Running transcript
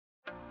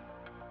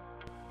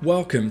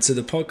Welcome to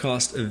the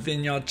podcast of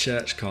Vineyard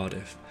Church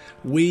Cardiff.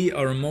 We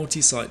are a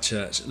multi-site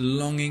church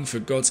longing for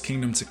God's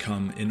kingdom to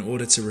come in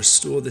order to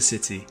restore the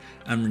city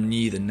and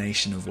renew the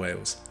nation of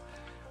Wales.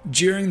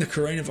 During the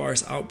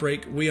coronavirus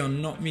outbreak, we are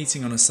not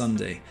meeting on a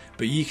Sunday,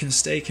 but you can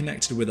stay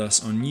connected with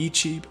us on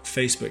YouTube,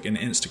 Facebook and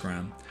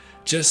Instagram.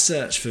 Just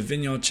search for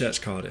Vineyard Church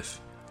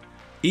Cardiff.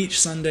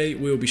 Each Sunday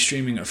we will be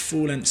streaming a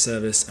full-length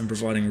service and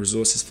providing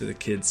resources for the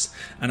kids,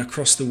 and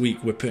across the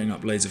week we're putting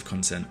up loads of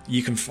content.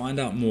 You can find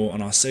out more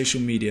on our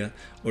social media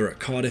or at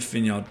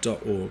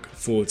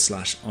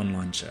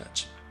cardiffvineyard.org/online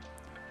church.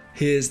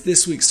 Here's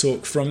this week's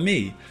talk from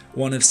me,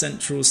 one of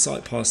Central's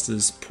site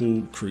pastors,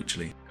 Paul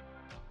Cruchley.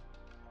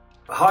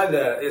 Hi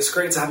there, it's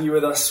great to have you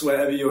with us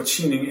wherever you're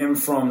tuning in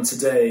from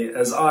today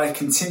as I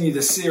continue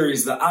the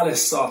series that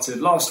Alice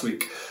started last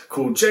week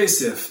called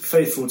Joseph,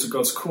 Faithful to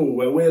God's Call,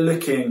 where we're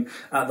looking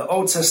at the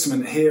Old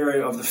Testament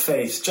hero of the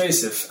faith,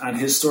 Joseph, and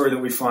his story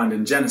that we find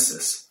in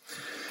Genesis.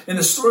 In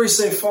the story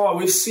so far,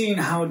 we've seen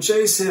how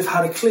Joseph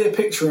had a clear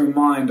picture in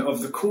mind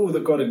of the call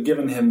that God had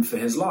given him for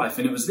his life,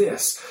 and it was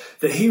this,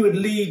 that he would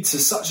lead to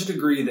such a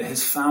degree that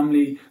his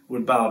family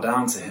would bow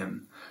down to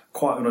him.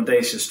 Quite an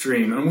audacious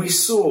dream. And we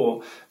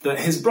saw that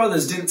his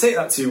brothers didn't take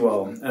that too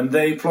well, and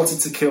they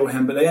plotted to kill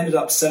him, but they ended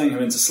up selling him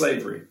into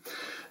slavery.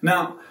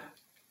 Now,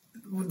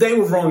 they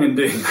were wrong in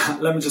doing that.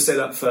 Let me just say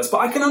that first. But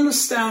I can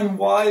understand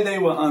why they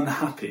were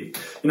unhappy.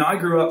 You know, I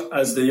grew up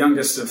as the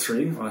youngest of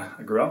three. Well,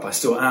 I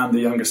still am the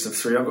youngest of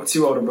three. I've got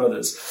two older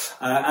brothers.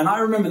 And I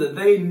remember that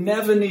they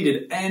never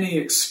needed any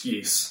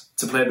excuse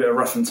to play a bit of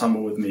rough and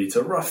tumble with me,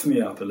 to rough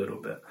me up a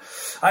little bit.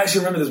 I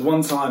actually remember this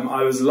one time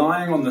I was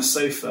lying on the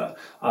sofa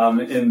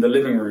in the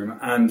living room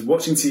and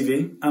watching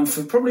TV, and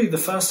for probably the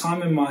first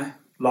time in my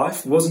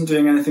life wasn't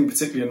doing anything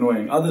particularly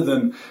annoying other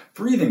than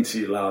breathing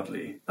too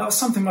loudly. That was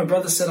something my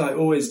brother said I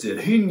always did.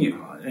 Who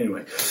knew?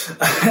 Anyway,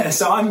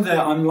 so I'm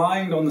there, I'm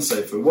lying on the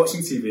sofa watching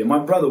TV, and my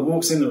brother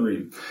walks in the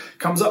room,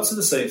 comes up to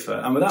the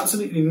sofa, and with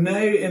absolutely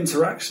no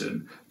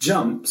interaction,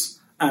 jumps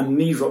and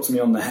knee drops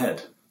me on the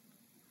head.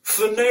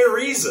 For no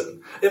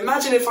reason.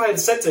 Imagine if I had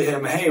said to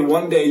him, hey,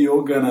 one day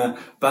you're going to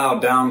bow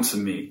down to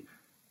me.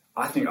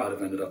 I think I'd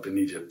have ended up in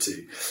Egypt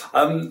too.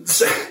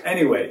 So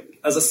anyway,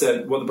 as I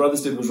said, what the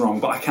brothers did was wrong,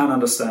 but I can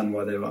understand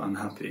why they were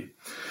unhappy.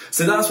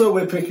 So that's where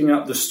we're picking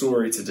up the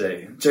story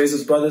today.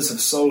 Joseph's brothers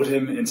have sold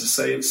him into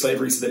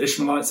slavery to the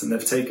Ishmaelites, and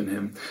they've taken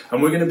him.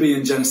 And we're going to be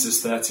in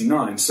Genesis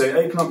 39. So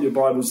open up your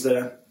Bibles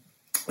there.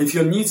 If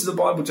you're new to the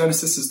Bible,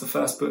 Genesis is the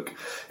first book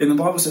in the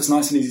Bible, so it's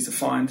nice and easy to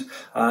find.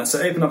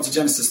 So open up to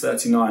Genesis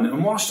 39.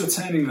 And whilst you're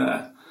turning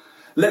there,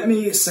 let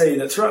me say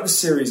that throughout the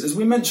series, as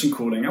we mention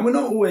calling, and we're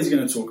not always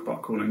going to talk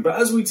about calling, but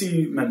as we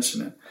do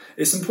mention it,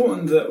 it's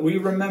important that we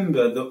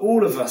remember that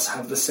all of us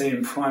have the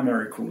same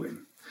primary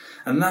calling.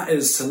 And that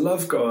is to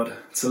love God,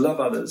 to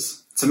love others,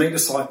 to make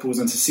disciples,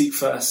 and to seek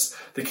first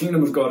the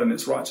kingdom of God and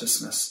its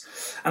righteousness.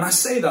 And I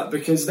say that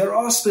because there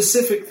are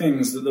specific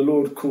things that the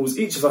Lord calls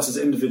each of us as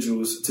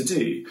individuals to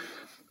do.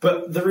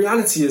 But the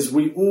reality is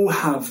we all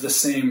have the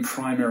same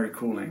primary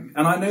calling.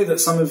 And I know that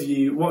some of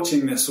you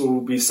watching this will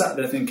be sat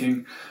there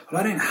thinking,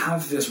 well, I don't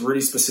have this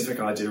really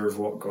specific idea of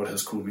what God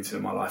has called me to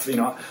in my life. You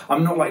know,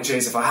 I'm not like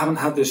Joseph. I haven't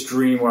had this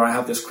dream where I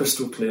have this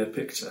crystal clear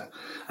picture.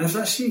 And if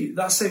that's you,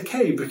 that's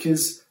okay,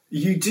 because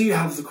you do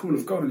have the call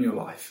of God in your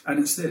life, and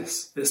it's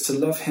this. It's to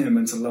love him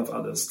and to love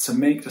others, to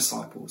make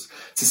disciples,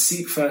 to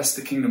seek first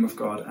the kingdom of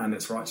God and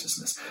its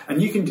righteousness.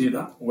 And you can do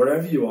that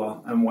wherever you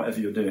are and whatever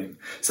you're doing.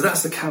 So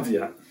that's the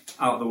caveat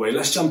out of the way.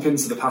 Let's jump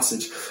into the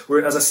passage.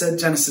 Where, as I said,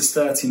 Genesis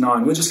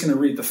 39, we're just going to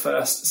read the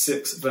first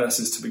 6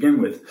 verses to begin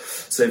with.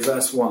 So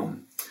verse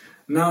 1.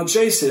 Now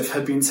Joseph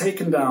had been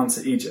taken down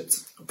to Egypt.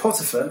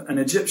 Potiphar, an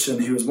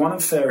Egyptian who was one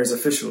of Pharaoh's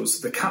officials,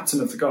 the captain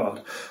of the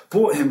guard,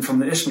 brought him from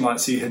the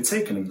Ishmaelites who had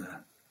taken him there.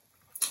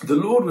 The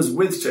Lord was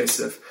with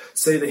Joseph,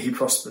 so that he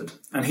prospered,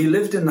 and he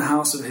lived in the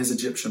house of his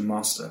Egyptian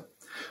master.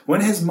 When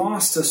his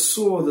master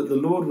saw that the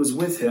Lord was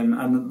with him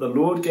and that the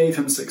Lord gave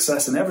him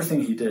success in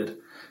everything he did,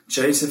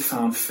 Joseph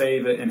found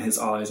favor in his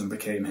eyes and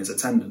became his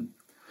attendant.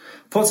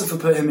 Potiphar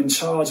put him in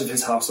charge of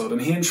his household,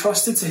 and he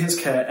entrusted to his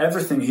care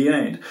everything he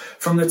owned.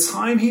 From the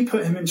time he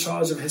put him in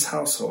charge of his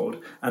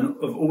household and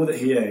of all that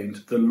he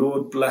owned, the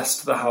Lord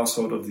blessed the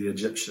household of the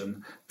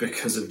Egyptian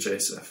because of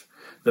Joseph.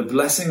 The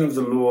blessing of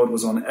the Lord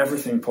was on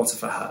everything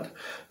Potiphar had,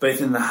 both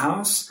in the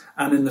house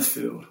and in the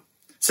field.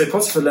 So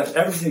Potiphar left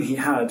everything he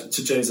had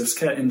to Joseph's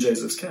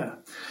care.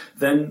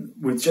 Then,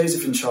 with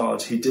Joseph in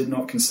charge, he did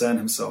not concern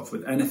himself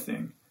with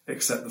anything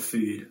except the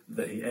food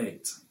that he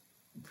ate.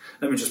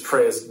 Let me just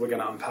pray as we're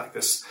going to unpack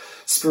this.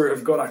 Spirit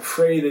of God, I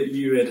pray that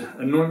you would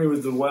anoint me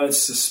with the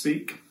words to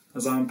speak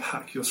as I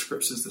unpack your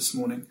scriptures this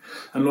morning.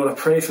 And Lord, I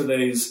pray for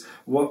those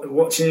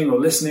watching or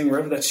listening,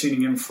 wherever they're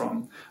tuning in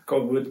from.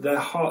 God, would their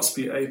hearts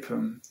be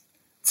open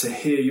to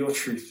hear your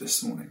truth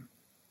this morning.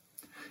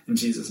 In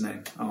Jesus'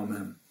 name,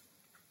 amen.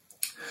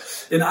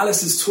 In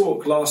Alice's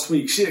talk last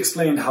week, she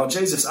explained how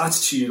Joseph's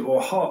attitude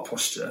or heart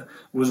posture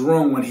was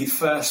wrong when he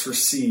first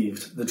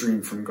received the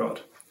dream from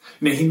God.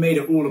 He made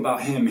it all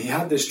about him. He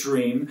had this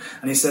dream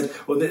and he said,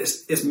 well,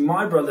 it's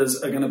my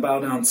brothers are going to bow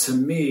down to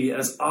me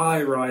as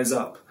I rise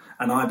up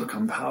and I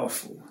become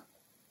powerful.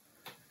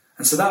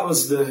 And so that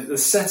was the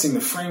setting,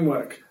 the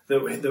framework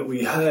that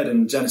we heard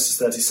in Genesis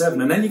 37.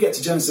 And then you get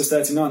to Genesis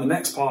 39, the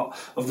next part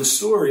of the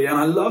story. And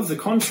I love the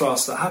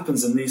contrast that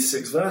happens in these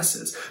 6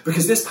 verses,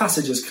 because this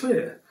passage is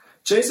clear.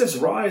 Joseph's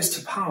rise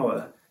to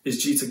power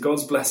is due to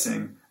God's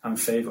blessing and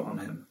favor on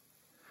him.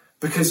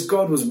 Because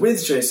God was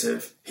with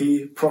Joseph,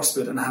 he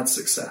prospered and had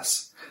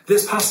success.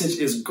 This passage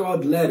is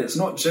God-led. It's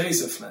not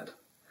Joseph-led.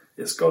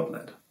 It's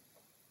God-led.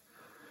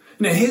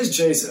 Here's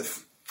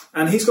Joseph,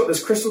 and he's got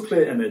this crystal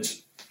clear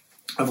image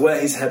of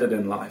where he's headed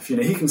in life.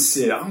 He can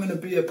see it. I'm going to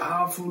be a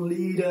powerful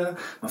leader.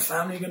 My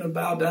family are going to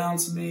bow down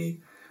to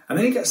me. And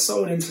then he gets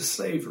sold into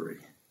slavery.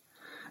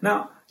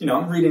 Now,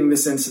 I'm reading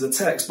this into the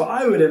text, but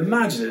I would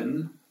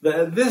imagine that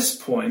at this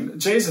point,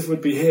 Joseph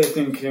would be here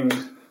thinking,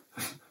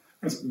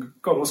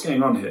 God, what's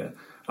going on here?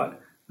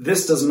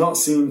 This does not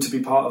seem to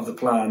be part of the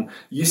plan.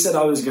 You said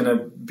I was going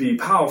to be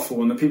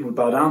powerful and the people would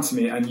bow down to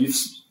me, and you've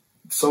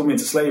sold me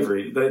into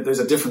slavery. Those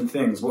are different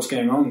things. What's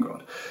going on,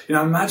 God?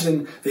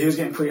 Imagine that he was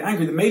getting pretty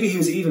angry, that maybe he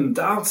was even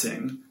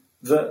doubting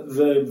that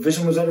the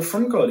vision was ever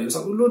from God. He was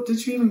like, well, Lord,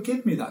 did you even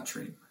give me that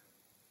dream?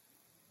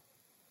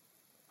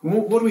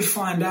 What do we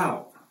find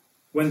out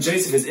when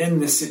Joseph is in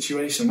this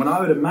situation? When I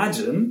would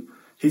imagine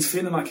he's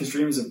feeling like his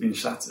dreams have been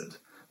shattered,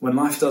 when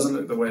life doesn't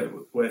look the way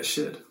it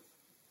should.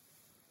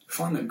 We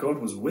find that God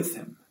was with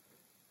him.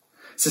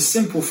 It's a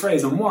simple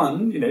phrase, and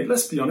one,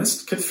 let's be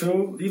honest, could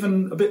feel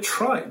even a bit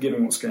trite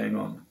given what's going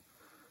on.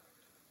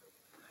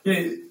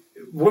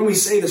 When we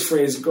say this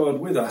phrase, God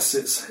with us,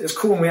 it's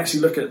cool when we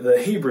actually look at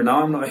the Hebrew.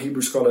 Now, I'm not a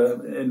Hebrew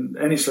scholar in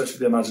any stretch of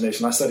the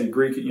imagination. I studied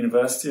Greek at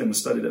university and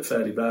studied it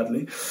fairly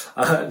badly.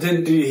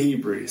 Didn't do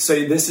Hebrew.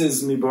 So this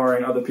is me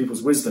borrowing other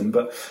people's wisdom.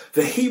 But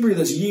the Hebrew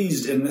that's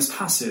used in this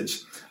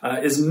passage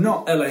is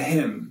not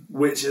Elohim,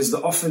 which is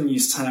the often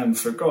used term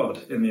for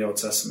God in the Old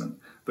Testament,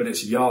 but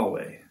it's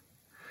Yahweh.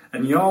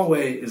 And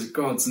Yahweh is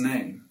God's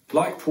name.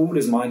 Like Paul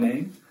is my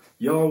name,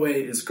 Yahweh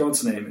is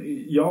God's name.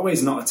 Yahweh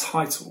is not a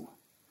title.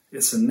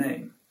 It's a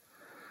name.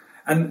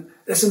 And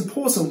it's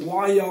important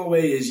why Yahweh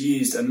is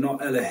used and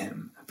not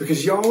Elohim.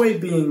 Because Yahweh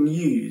being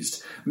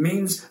used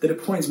means that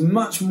it points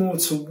much more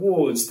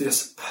towards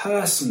this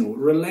personal,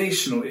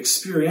 relational,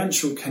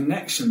 experiential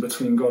connection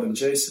between God and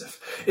Joseph.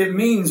 It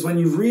means when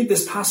you read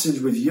this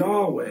passage with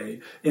Yahweh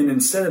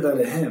instead of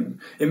Elohim,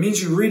 it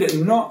means you read it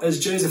not as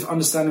Joseph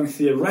understanding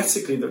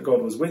theoretically that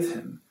God was with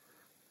him,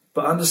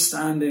 but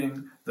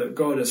understanding that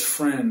God as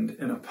friend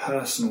in a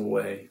personal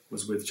way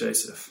was with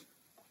Joseph.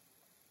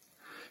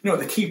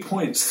 The key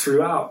points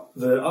throughout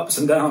the ups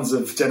and downs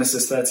of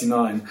Genesis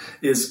 39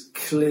 is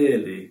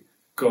clearly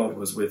God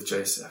was with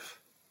Joseph.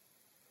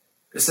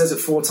 It says it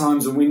 4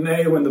 times, and we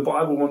know when the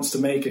Bible wants to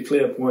make a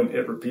clear point,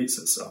 it repeats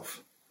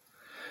itself.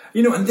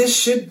 And this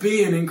should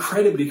be an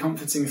incredibly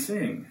comforting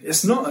thing.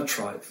 It's not a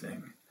trite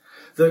thing.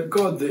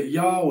 That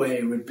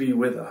Yahweh would be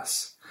with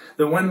us.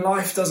 That when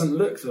life doesn't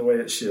look the way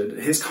it should,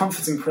 his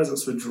comforting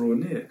presence would draw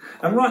near.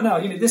 And right now,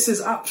 this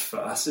is apt for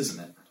us, isn't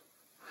it?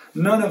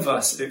 None of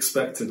us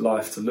expected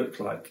life to look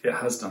like it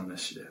has done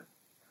this year.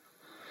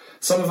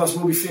 Some of us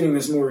will be feeling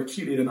this more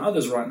acutely than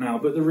others right now,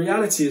 but the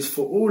reality is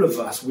for all of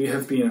us, we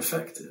have been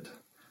affected.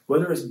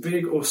 Whether it's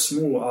big or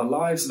small, our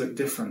lives look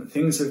different.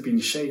 Things have been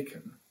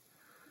shaken.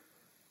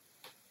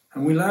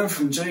 And we learn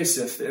from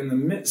Joseph that in the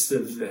midst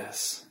of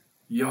this,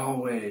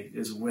 Yahweh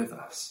is with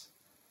us.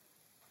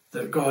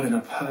 That God in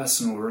a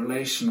personal,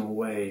 relational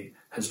way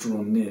has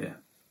drawn near.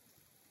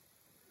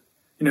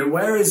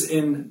 Whereas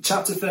in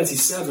chapter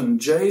 37,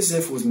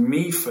 Joseph was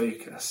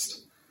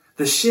me-focused,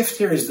 the shift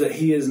here is that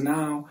he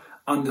now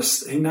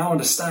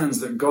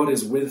understands that God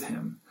is with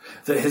him,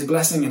 that his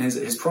blessing and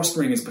his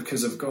prospering is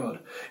because of God.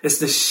 It's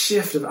the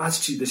shift of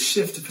attitude, the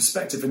shift of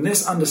perspective, and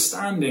this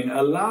understanding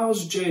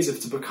allows Joseph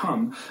to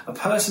become a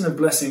person of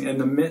blessing in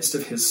the midst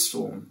of his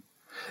storm.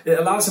 It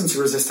allows him to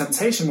resist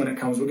temptation when it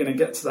comes. We're going to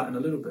get to that in a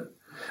little bit.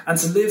 And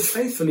to live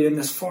faithfully in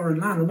this foreign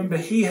land. Remember,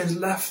 he has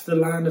left the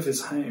land of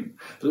his home,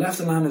 left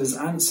the land of his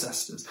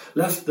ancestors,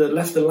 left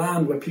the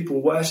land where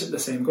people worship the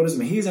same God as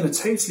him. He's in a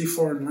totally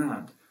foreign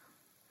land.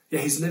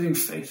 Yet he's living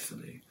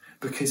faithfully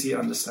because he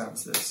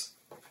understands this.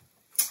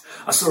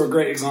 I saw a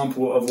great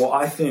example of what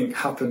I think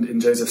happened in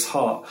Joseph's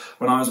heart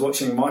when I was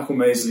watching Michael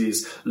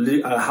Maisley's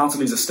How to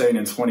Lose a Stone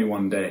in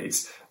 21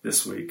 Days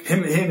this week.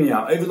 Hear me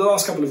out. Over the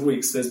last couple of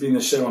weeks, there's been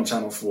a show on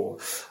Channel 4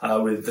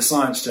 with the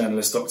science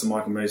journalist Dr.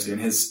 Michael Maisley and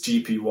his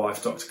GP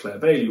wife, Dr. Claire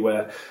Bailey,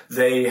 where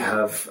they're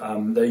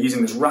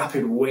using this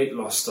rapid weight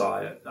loss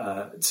diet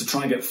to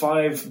try and get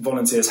 5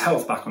 volunteers'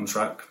 health back on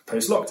track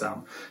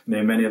post-lockdown.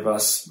 Many of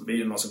us have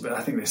eaten lots of,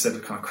 I think they said a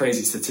kind of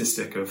crazy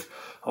statistic of,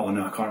 I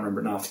can't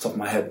remember it now off the top of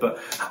my head, but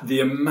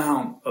the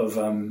amount of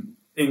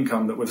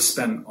income that we've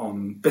spent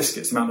on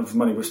biscuits, the amount of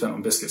money we've spent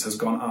on biscuits has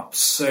gone up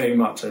so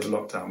much over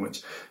lockdown,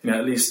 which,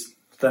 at least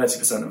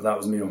 30% of that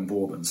was me on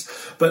Bourbons.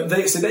 But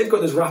they've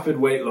got this rapid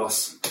weight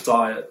loss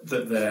diet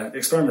that they're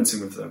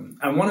experimenting with them.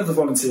 And one of the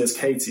volunteers,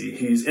 Katie,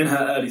 who's in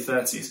her early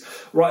 30s,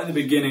 right at the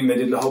beginning they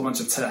did a whole bunch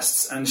of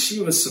tests, and she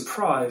was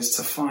surprised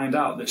to find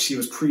out that she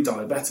was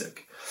pre-diabetic.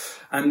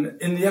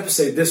 And in the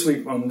episode this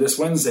week, on this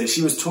Wednesday,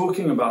 she was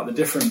talking about the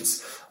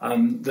difference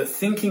that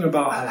thinking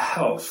about her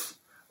health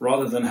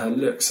rather than her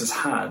looks has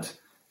had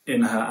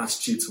in her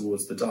attitude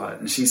towards the diet.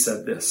 And she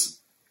said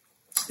this: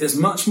 "It's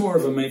much more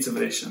of a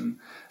motivation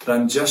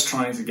than just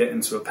trying to get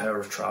into a pair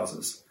of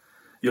trousers.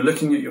 You're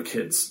looking at your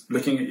kids,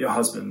 looking at your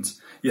husband,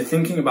 you're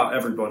thinking about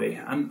everybody,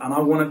 and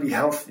I want to be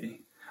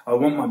healthy. I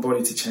want my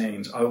body to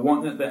change. I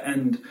want at the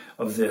end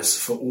of this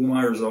for all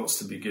my results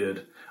to be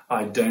good.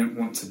 I don't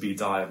want to be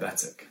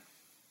diabetic."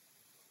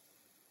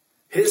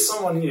 Here's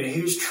someone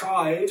who's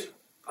tried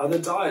other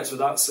diets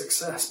without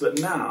success, but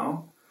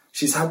now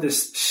she's had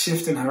this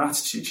shift in her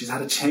attitude. She's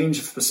had a change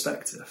of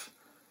perspective.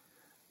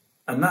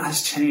 And that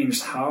has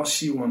changed how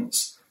she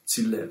wants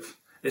to live.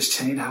 It's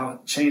changed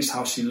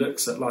how she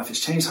looks at life. It's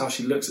changed how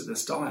she looks at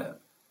this diet.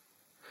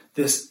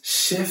 This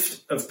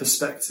shift of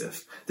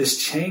perspective, this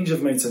change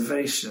of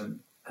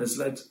motivation has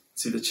led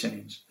to the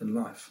change in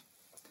life.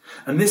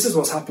 And this is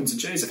what's happened to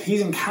Joseph.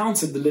 He's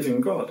encountered the living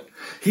God.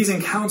 He's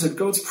encountered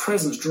God's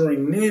presence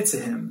drawing near to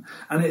him,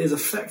 and it is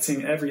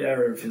affecting every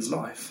area of his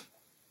life.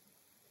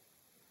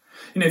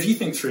 If you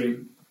think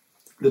through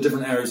the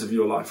different areas of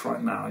your life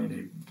right now,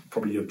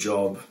 probably your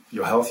job,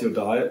 your health, your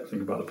diet,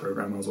 think about the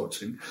program I was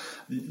watching,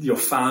 your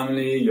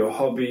family, your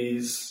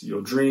hobbies,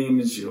 your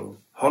dreams, your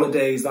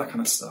holidays, that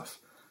kind of stuff.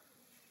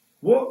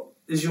 What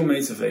is your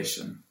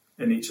motivation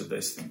in each of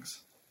those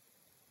things?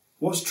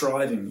 What's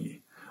driving you?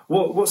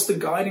 What's the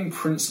guiding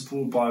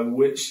principle by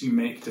which you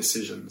make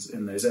decisions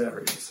in those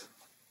areas?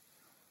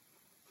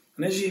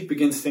 And as you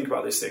begin to think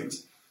about these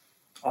things,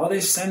 are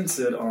they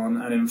centered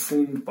on and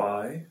informed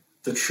by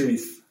the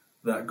truth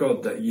that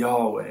God, that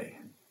Yahweh,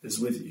 is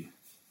with you?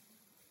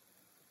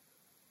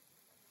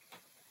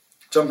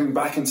 Jumping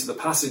back into the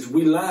passage,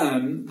 we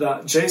learn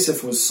that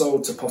Joseph was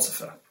sold to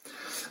Potiphar.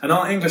 And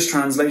our English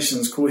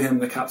translations call him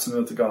the captain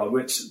of the guard,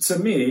 which to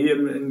me,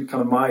 in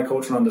kind of my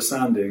cultural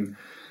understanding,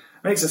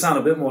 makes it sound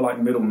a bit more like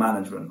middle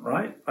management,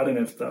 right? I don't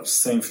know if that's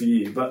the same for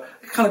you, but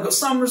he kind of got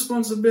some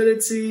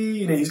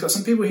responsibility. He's got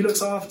some people he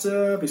looks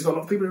after, but he's got a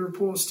lot of people he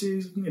reports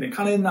to,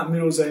 kind of in that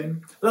middle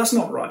zone. But that's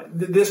not right.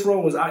 This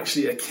role was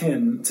actually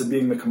akin to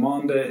being the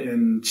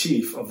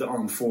commander-in-chief of the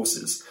armed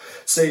forces.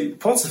 So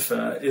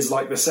Potiphar is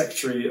like the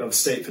Secretary of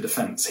State for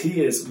Defense.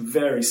 He is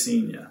very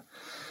senior.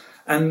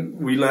 And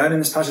we learn in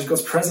this passage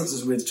God's presence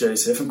is with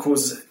Joseph and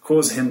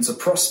causes him to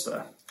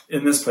prosper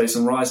in this place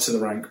and rise to the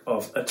rank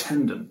of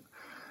attendant.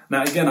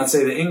 Now, again, I'd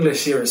say the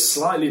English here is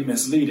slightly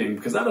misleading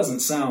because that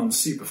doesn't sound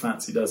super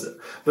fancy, does it?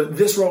 But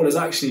this role is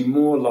actually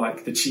more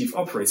like the chief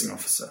operating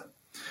officer,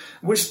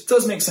 which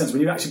does make sense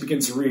when you actually begin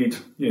to read,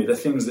 the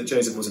things that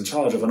Joseph was in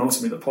charge of, and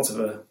ultimately that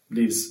Potiphar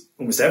leaves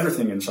almost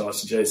everything in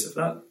charge to Joseph.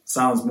 That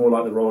sounds more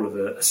like the role of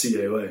a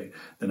COO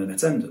than an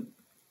attendant.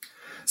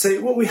 So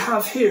what we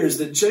have here is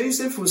that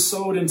Joseph was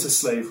sold into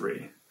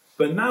slavery,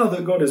 but now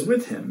that God is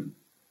with him,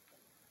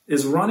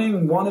 is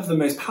running one of the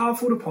most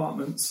powerful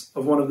departments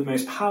of one of the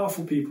most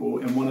powerful people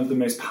in one of the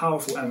most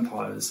powerful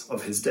empires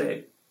of his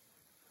day.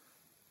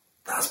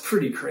 That's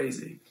pretty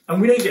crazy.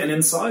 And we don't get an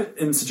insight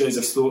into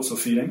Joseph's thoughts or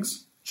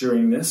feelings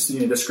during this.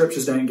 The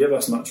scriptures don't give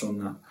us much on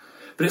that.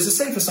 But it's a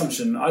safe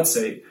assumption, I'd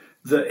say,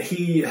 that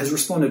he has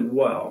responded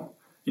well.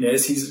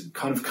 As he's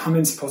kind of come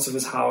into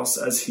Potiphar's house,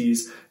 as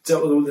he's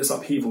dealt with all this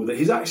upheaval, that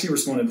he's actually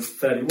responded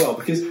fairly well.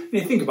 Because,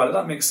 think about it,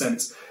 that makes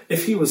sense.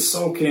 If he was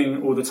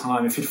sulking all the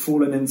time, if he'd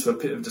fallen into a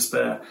pit of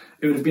despair,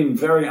 it would have been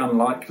very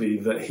unlikely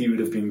that he would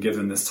have been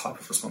given this type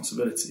of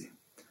responsibility.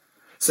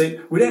 So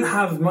we don't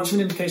have much of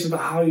an indication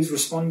about how he's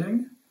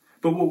responding,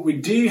 but what we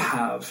do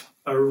have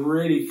a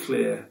really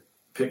clear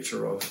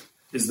picture of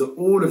is that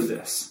all of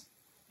this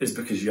is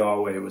because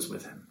Yahweh was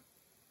with him.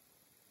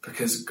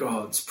 Because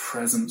God's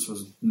presence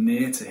was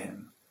near to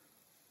him.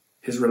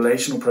 His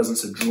relational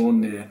presence had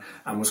drawn near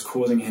and was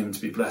causing him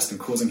to be blessed and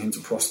causing him to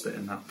prosper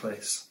in that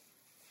place.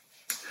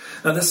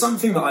 Now, there's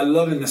something that I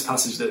love in this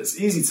passage that it's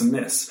easy to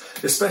miss,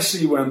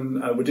 especially when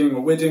we're doing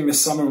what we're doing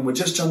this summer and we're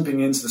just jumping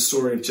into the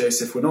story of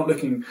Joseph. We're not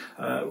looking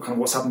kind of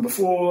what's happened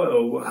before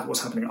or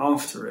what's happening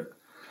after it.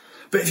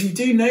 But if you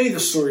do know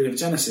the story of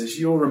Genesis,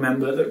 you'll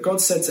remember that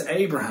God said to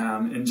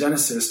Abraham in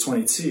Genesis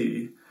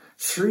 22,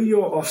 "Through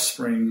your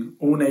offspring,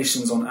 all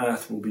nations on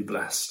earth will be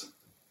blessed."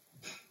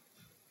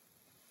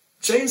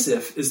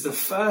 Joseph is the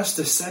first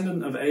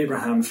descendant of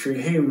Abraham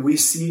through whom we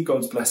see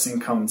God's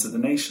blessing come to the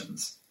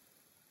nations.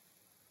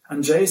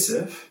 And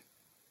Joseph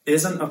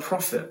isn't a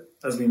prophet,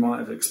 as we might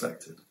have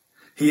expected.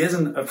 He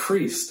isn't a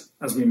priest,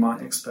 as we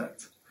might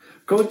expect.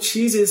 God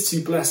chooses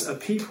to bless a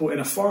people in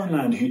a foreign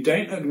land who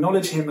don't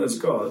acknowledge him as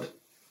God,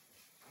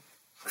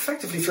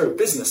 effectively through a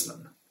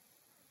businessman.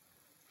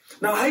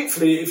 Now,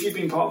 hopefully, if you've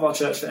been part of our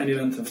church for any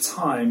length of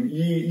time,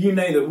 you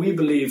know that we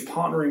believe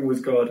partnering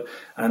with God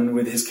and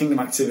with his kingdom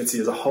activity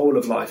as a whole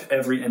of life,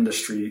 every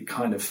industry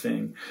kind of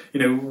thing.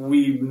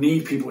 We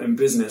need people in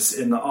business,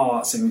 in the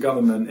arts, in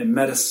government, in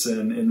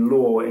medicine, in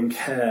law, in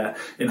care,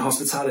 in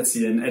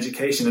hospitality, in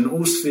education, in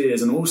all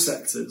spheres and all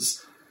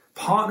sectors,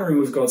 partnering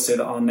with God so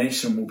that our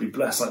nation will be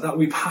blessed. Like that,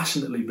 we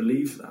passionately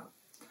believe that.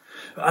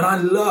 And I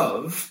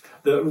love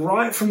that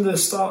right from the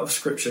start of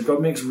Scripture,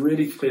 God makes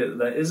really clear that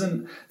there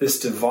isn't this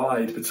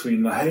divide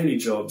between the holy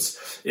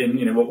jobs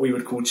in, what we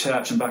would call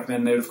church, and back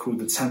then they would have called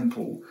the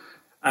temple,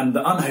 and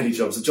the unholy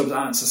jobs, the jobs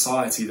out in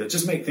society that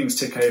just make things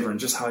tick over and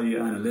just how you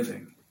earn a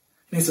living.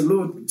 To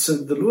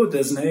the Lord,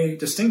 there's no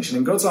distinction.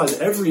 In God's eyes,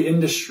 every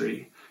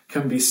industry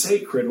can be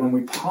sacred when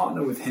we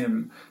partner with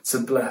him to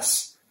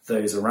bless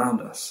those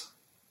around us.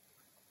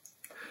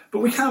 But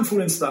we can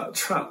fall into that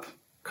trap,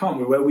 can't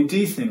we, where we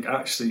do think,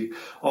 actually,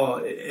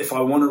 if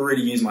I want to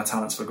really use my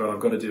talents for God,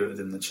 I've got to do it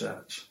within the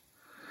church.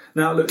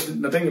 Now, look,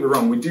 don't get me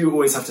wrong, we do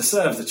always have to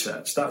serve the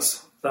church.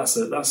 That's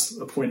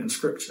a point in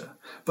Scripture.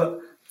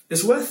 But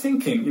it's worth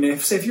thinking,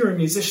 if you're a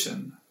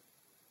musician,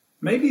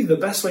 maybe the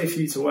best way for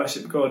you to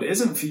worship God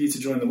isn't for you to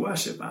join the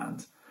worship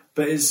band,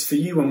 but is for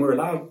you, when we're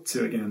allowed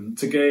to again,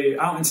 to go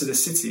out into the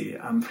city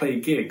and play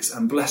gigs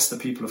and bless the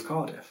people of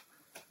Cardiff.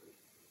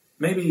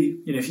 Maybe,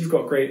 if you've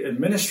got great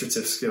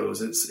administrative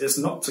skills, it's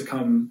not to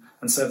come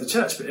and serve the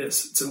church, but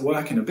it's to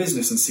work in a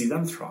business and see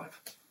them thrive.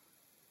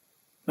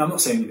 Now, I'm not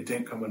saying you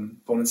don't come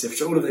and volunteer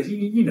for all of this.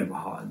 You know my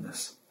heart in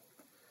this.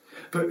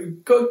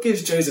 But God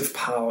gives Joseph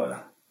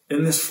power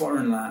in this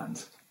foreign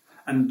land,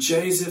 and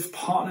Joseph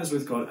partners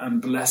with God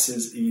and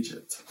blesses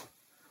Egypt.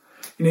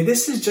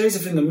 This is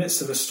Joseph in the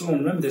midst of a storm.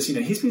 Remember this,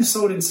 he's been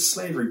sold into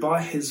slavery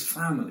by his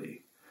family.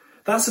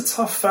 That's a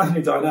tough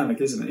family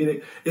dynamic, isn't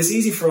it? It's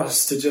easy for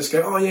us to just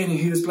go,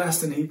 he was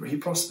blessed and he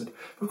prospered.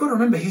 But we've got to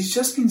remember, he's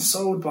just been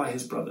sold by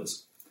his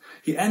brothers.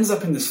 He ends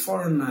up in this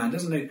foreign land,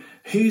 doesn't know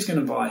who's going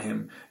to buy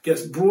him,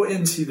 gets brought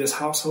into this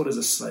household as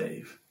a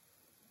slave.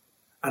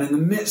 And in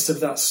the midst of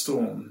that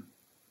storm,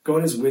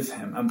 God is with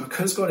him. And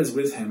because God is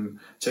with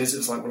him,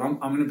 Joseph's like, well,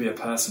 I'm going to be a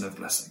person of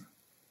blessing.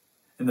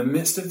 In the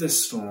midst of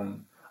this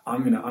storm,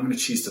 I'm going to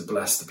choose to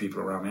bless the people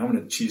around me. I'm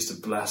going to choose to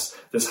bless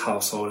this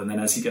household. And then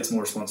as he gets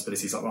more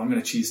responsibilities, he's like, well, I'm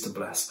going to choose to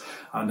bless.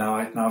 Now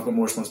I've got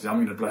more responsibility.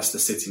 I'm going to bless the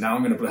city. Now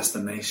I'm going to bless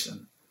the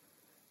nation.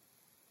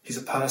 He's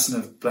a person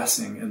of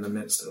blessing in the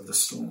midst of the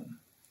storm.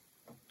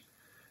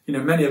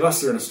 Many of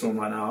us are in a storm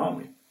right now, aren't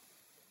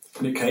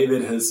we?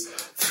 COVID has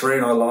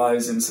thrown our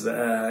lives into the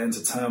air,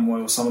 into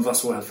turmoil. Some of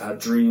us will have had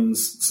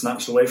dreams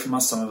snatched away from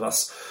us. Some of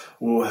us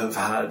will have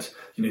had,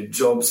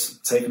 jobs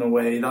taken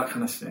away, that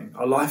kind of thing.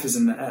 Our life is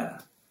in the air.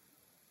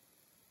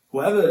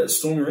 Whatever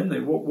storm you're in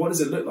there, what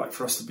does it look like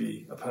for us to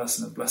be a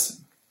person of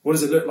blessing? What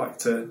does it look like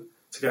to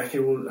go, okay,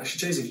 well,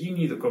 actually, Joseph, you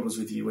knew that God was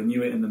with you when you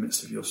were in the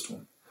midst of your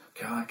storm.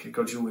 Okay,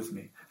 God, you're with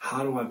me.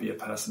 How do I be a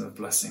person of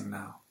blessing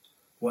now?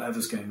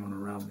 Whatever's going on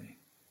around me.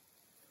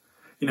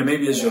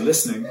 Maybe as you're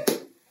listening,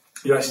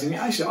 you're actually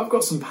thinking, I've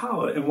got some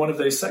power in one of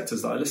those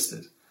sectors that I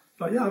listed.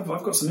 Like, I've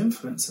got some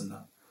influence in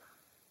that.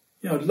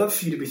 I'd love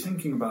for you to be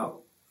thinking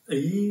about, are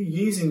you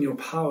using your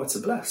power to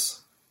bless?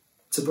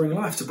 To bring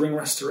life, to bring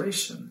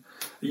restoration?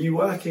 Are you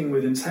working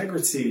with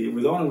integrity,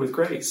 with honour, with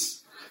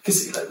grace?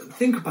 Because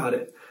think about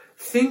it.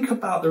 Think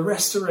about the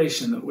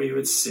restoration that we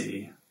would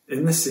see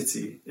in the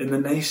city, in the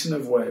nation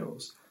of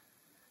Wales,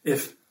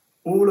 if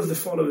all of the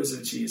followers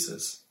of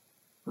Jesus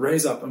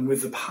raise up and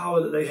with the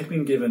power that they had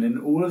been given in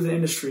all of the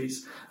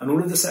industries and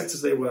all of the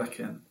sectors they work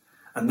in,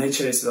 and they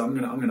chose that I'm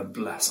going to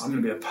bless. I'm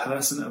going to be a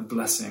person of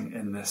blessing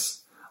in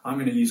this. I'm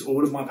going to use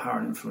all of my power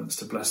and influence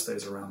to bless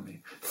those around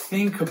me.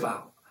 Think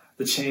about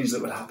the change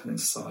that would happen in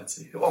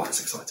society. Oh,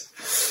 it's exciting.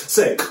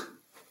 So,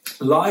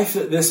 life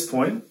at this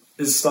point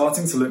is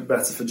starting to look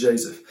better for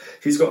Joseph.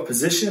 He's got a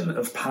position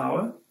of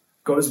power.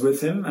 God is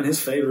with him and his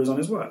favour is on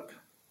his work.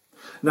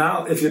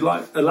 Now, if you'd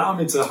like, allow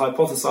me to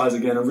hypothesize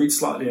again and read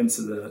slightly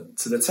into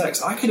the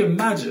text. I could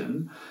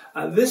imagine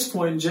at this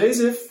point,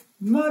 Joseph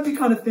might be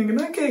kind of thinking,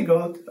 okay,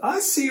 God, I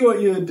see what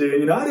you're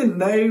doing. I didn't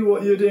know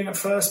what you were doing at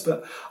first,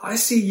 but I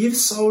see you've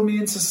sold me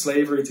into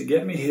slavery to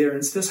get me here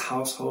into this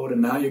household,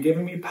 and now you're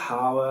giving me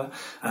power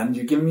and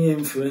you're giving me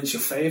influence.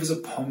 Your favour's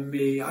upon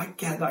me. I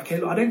get that,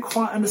 okay? I don't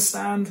quite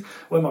understand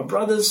where my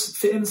brothers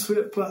fit into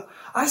it, but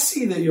I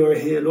see that you're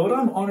here, Lord.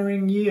 I'm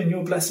honouring you and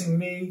you're blessing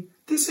me.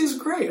 This is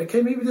great,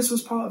 okay? Maybe this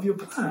was part of your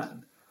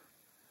plan.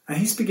 And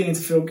he's beginning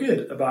to feel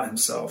good about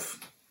himself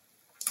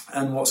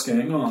and what's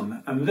going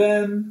on. And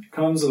then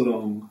comes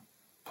along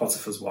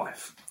Potiphar's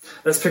wife.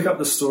 Let's pick up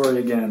the story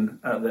again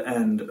at the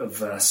end of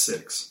verse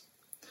 6.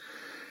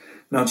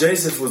 Now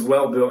Joseph was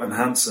well built and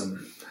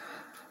handsome.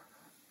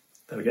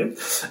 There we go.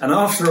 And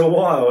after a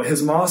while,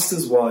 his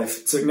master's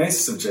wife took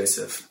notice of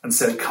Joseph and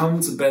said,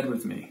 come to bed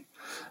with me.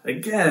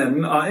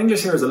 Again, our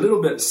English here is a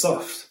little bit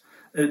soft.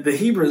 The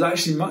Hebrew is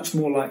actually much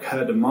more like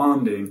her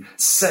demanding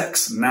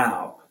sex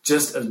now,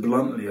 just as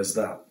bluntly as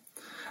that.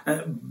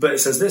 But it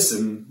says this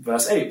in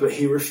verse 8, but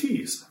he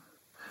refused.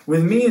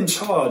 With me in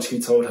charge, he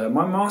told her,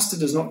 my master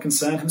does not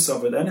concern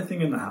himself with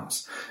anything in the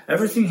house.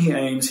 Everything he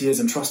aims, he has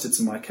entrusted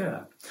to my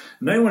care.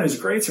 No one is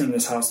greater in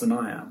this house than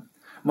I am.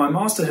 My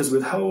master has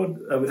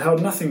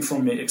withheld nothing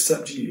from me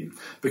except you,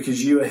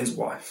 because you are his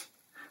wife.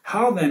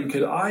 How then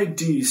could I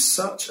do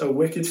such a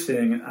wicked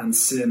thing and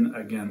sin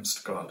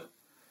against God?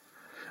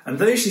 And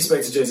though she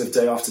spoke to Joseph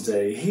day after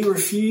day, he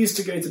refused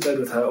to go to bed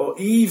with her or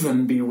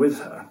even be with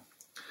her.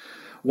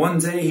 One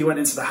day he went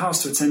into the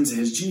house to attend to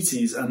his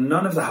duties, and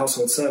none of the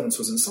household servants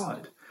was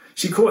inside.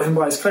 She caught him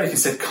by his cloak and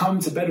said, come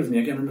to bed with me.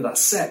 Again, remember that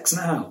sex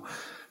now.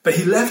 But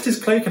he left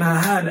his cloak in her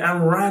hand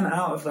and ran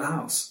out of the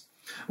house.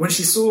 When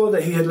she saw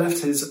that he had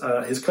left his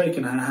cloak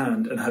in her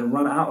hand and had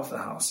run out of the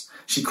house,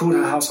 she called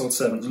her household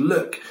servants.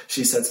 Look,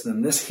 she said to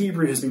them, this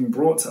Hebrew has been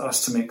brought to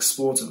us to make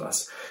sport of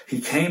us. He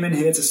came in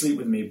here to sleep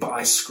with me, but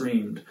I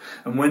screamed.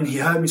 And when he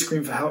heard me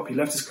scream for help, he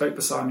left his cloak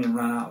beside me and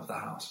ran out of the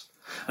house.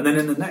 And then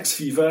in the next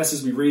few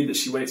verses, we read that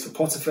she waits for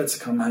Potiphar to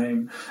come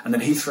home, and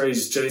then he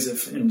throws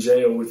Joseph in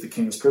jail with the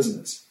king's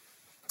prisoners.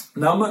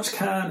 Now, much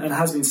can and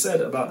has been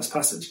said about this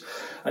passage.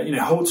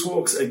 Whole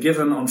talks are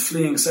given on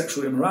fleeing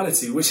sexual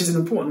immorality, which is an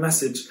important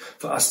message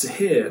for us to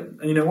hear.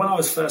 And, when I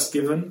was first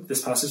given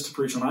this passage to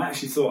preach on, I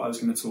actually thought I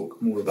was going to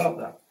talk more about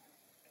that.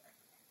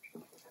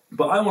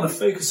 But I want to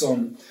focus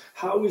on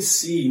how we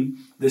see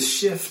this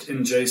shift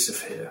in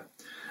Joseph here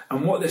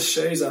and what this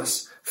shows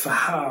us for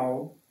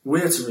how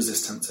we're to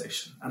resist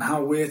temptation and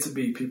how we're to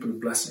be people of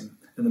blessing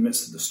in the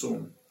midst of the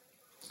storm.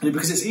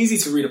 Because it's easy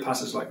to read a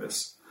passage like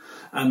this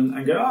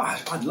and go,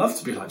 I'd love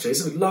to be like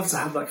Joseph. I'd love to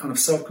have that kind of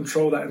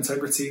self-control, that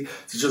integrity,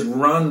 to just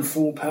run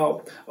full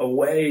pelt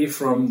away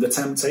from the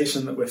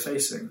temptation that we're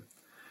facing.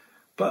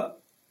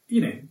 But,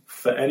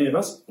 for any of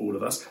us, all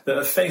of us, that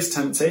have faced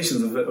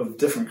temptations of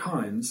different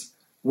kinds,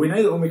 we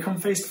know that when we come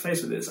face to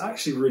face with it, it's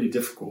actually really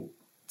difficult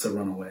to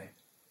run away.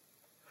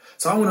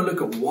 So I want to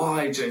look at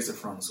why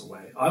Joseph runs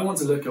away. I want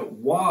to look at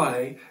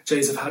why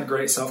Joseph had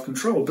great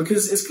self-control,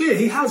 because it's clear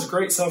he has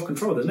great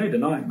self-control. There's no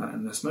denying that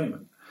in this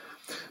moment.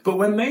 But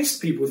when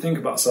most people think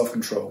about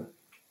self-control,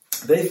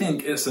 they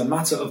think it's a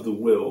matter of the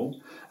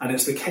will, and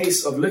it's the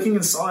case of looking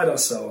inside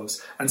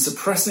ourselves and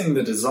suppressing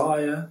the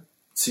desire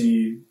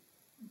to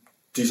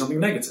do something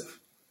negative.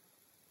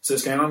 So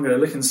it's going, I'm going to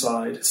look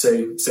inside,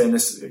 say in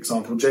this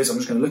example, Joseph, I'm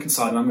just going to look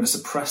inside and I'm going to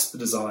suppress the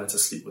desire to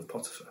sleep with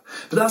Potiphar.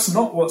 But that's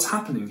not what's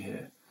happening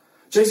here.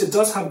 Joseph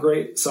does have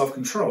great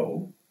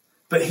self-control,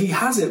 but he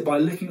has it by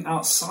looking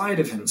outside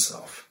of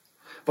himself,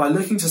 by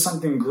looking to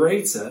something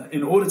greater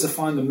in order to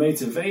find the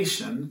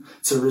motivation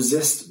to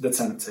resist the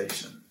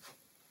temptation.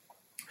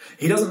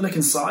 He doesn't look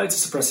inside to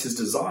suppress his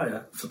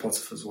desire for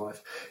Potiphar's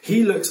wife.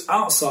 He looks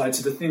outside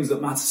to the things that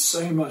matter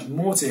so much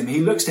more to him. He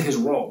looks to his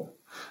role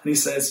and he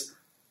says,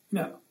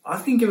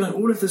 I've been given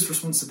all of this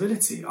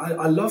responsibility.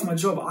 I love my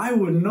job. I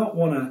would not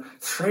want to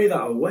throw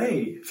that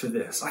away for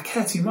this. I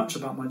care too much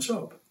about my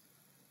job.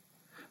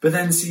 But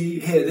then see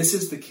here, this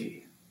is the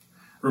key.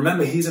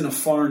 Remember, he's in a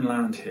foreign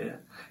land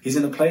here. He's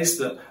in a place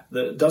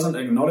that doesn't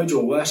acknowledge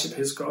or worship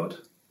his God,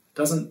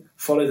 doesn't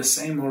follow the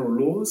same moral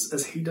laws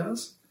as he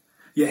does.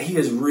 Yet he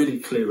is really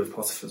clear with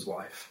Potiphar's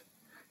wife.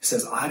 He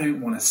says, I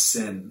don't want to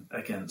sin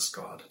against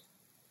God.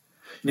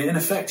 In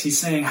effect, he's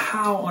saying,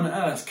 how on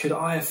earth could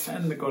I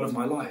offend the God of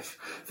my life?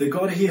 The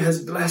God who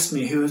has blessed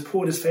me, who has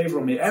poured his favor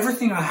on me.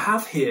 Everything I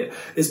have here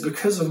is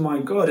because of my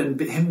God and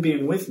him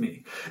being with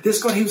me.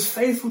 This God, he was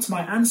faithful to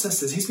my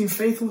ancestors. He's been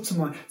faithful to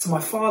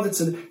my father,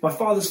 to my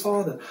father's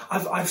father.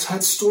 I've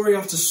heard story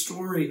after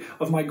story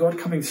of my God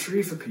coming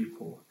through for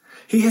people.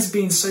 He has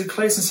been so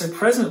close and so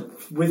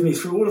present with me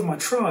through all of my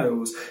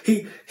trials.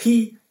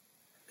 He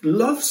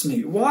loves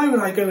me. Why would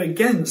I go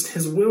against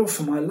his will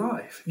for my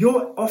life?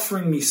 You're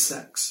offering me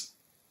sex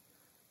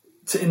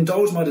to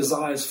indulge my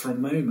desires for a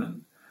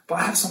moment, but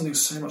I have something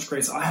so much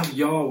greater. I have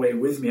Yahweh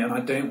with me, and I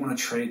don't want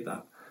to trade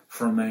that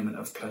for a moment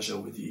of pleasure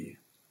with you.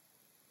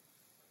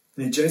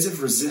 Joseph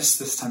resists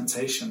this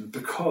temptation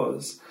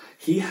because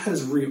he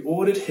has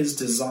reordered his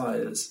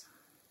desires.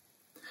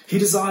 He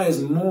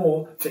desires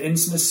more for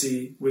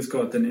intimacy with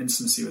God than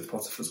intimacy with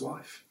Potiphar's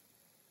wife.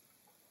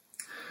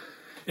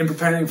 In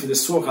preparing for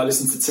this talk, I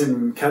listened to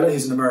Tim Keller,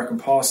 who's an American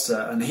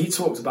pastor, and he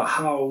talked about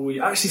how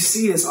we actually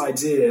see this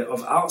idea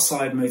of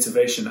outside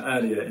motivation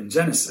earlier in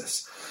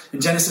Genesis. In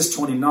Genesis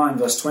 29,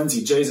 verse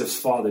 20, Joseph's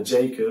father,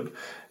 Jacob,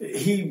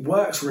 he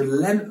works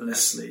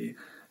relentlessly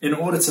in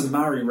order to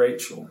marry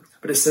Rachel.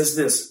 But it says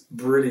this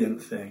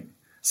brilliant thing.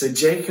 So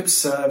Jacob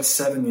served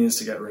 7 years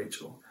to get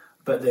Rachel,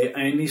 but they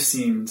only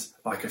seemed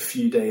like a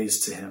few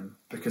days to him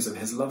because of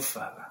his love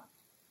for her.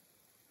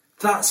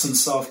 That's some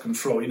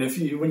self-control.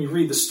 When you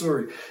read the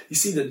story, you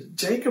see that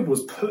Jacob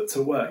was put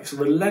to work. He's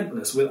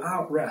relentless,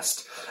 without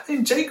rest. I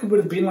think Jacob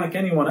would have been like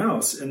anyone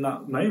else in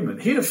that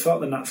moment. He'd have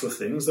felt the natural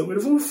things that we'd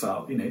have all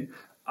felt.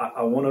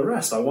 I want to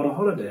rest. I want a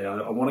holiday.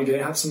 I want to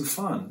go have some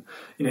fun.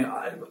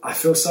 I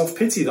feel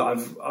self-pity that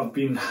I've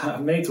been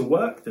made to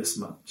work this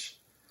much.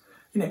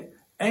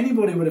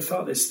 Anybody would have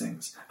felt these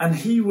things. And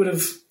he would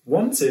have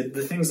wanted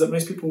the things that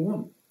most people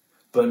want,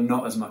 but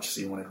not as much as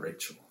he wanted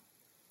Rachel.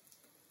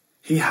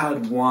 He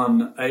had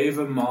one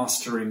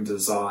overmastering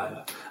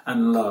desire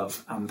and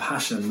love and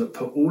passion that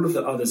put all of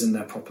the others in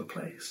their proper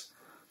place.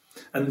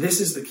 And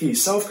this is the key.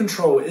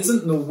 Self-control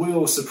isn't the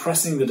will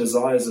suppressing the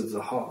desires of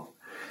the heart.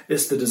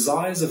 It's the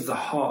desires of the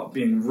heart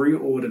being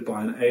reordered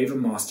by an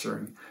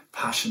overmastering,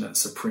 passionate,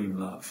 supreme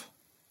love.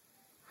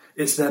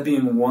 It's there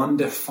being one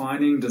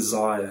defining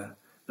desire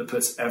that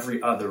puts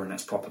every other in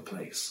its proper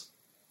place.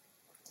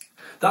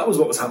 That was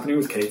what was happening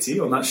with Katie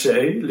on that show,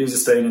 Lose a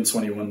Stone in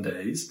 21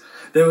 Days.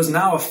 There was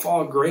now a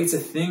far greater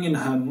thing in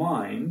her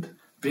mind,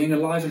 being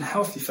alive and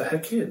healthy for her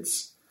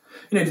kids.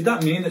 Did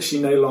that mean that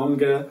she no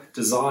longer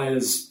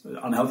desires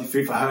unhealthy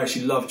food for her?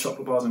 She loved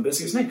chocolate bars and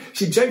biscuits? No,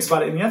 she jokes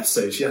about it in the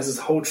episode. She has this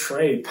whole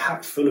tray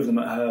packed full of them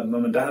at her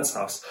mum and dad's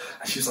house.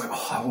 And she's like,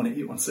 oh, I want to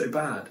eat one so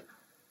bad.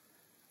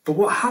 But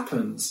what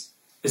happens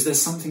is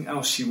there's something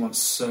else she wants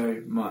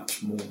so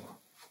much more.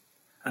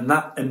 And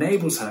that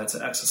enables her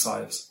to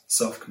exercise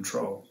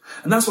self-control.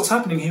 And that's what's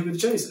happening here with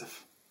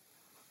Joseph.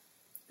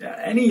 Yeah,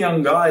 any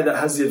young guy that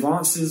has the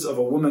advances of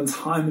a woman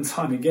time and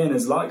time again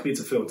is likely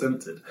to feel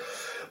tempted.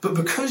 But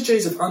because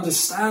Joseph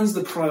understands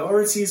the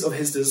priorities of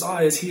his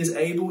desires, he is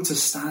able to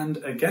stand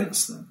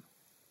against them.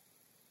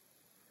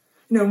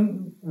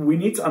 We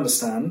need to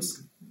understand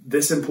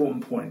this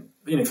important point.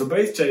 For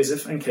both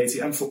Joseph and Katie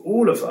and for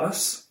all of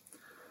us,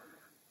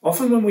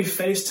 often when we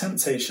face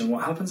temptation,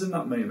 what happens in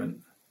that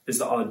moment is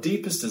that our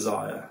deepest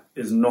desire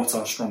is not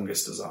our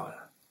strongest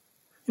desire.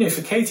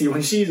 For Katie,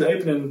 when she's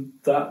opening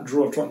that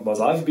drawer of chocolate bars,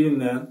 I've been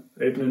there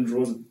opening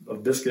drawers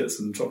of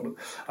biscuits and chocolate.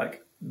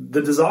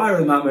 The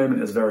desire in that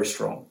moment is very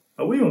strong.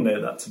 And we all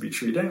know that to be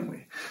true, don't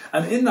we?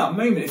 And in that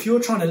moment, if you're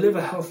trying to live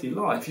a healthy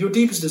life, your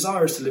deepest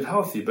desire is to live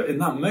healthy. But in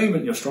that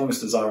moment, your strongest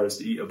desire is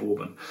to eat a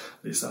bourbon.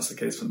 At least that's the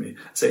case for me.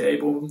 Say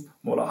a bourbon,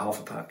 more like half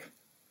a pack.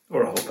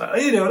 Or a whole pack.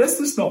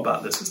 Let's not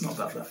about this. It's not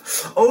about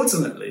that.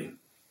 Ultimately,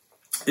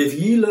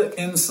 if you look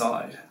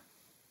inside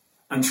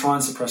and try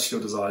and suppress your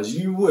desires,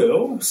 you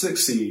will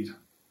succeed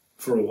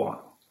for a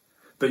while,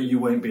 but you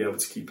won't be able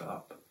to keep it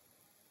up.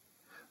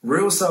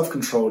 Real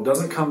self-control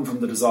doesn't come from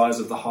the desires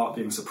of the heart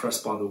being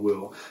suppressed by the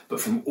will, but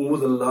from all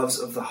the loves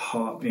of the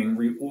heart being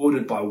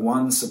reordered by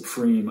one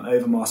supreme,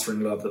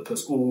 overmastering love that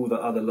puts all the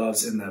other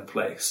loves in their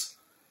place.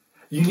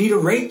 You need a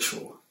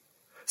Rachel.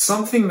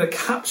 Something that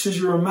captures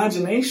your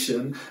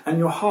imagination and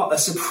your heart, a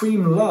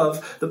supreme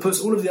love that puts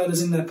all of the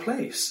others in their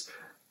place.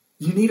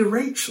 You need a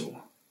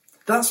Rachel.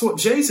 That's what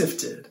Joseph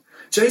did.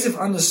 Joseph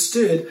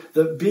understood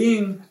that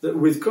being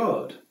with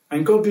God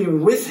and God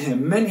being with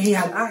him meant he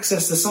had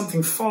access to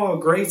something far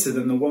greater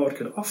than the world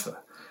could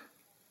offer.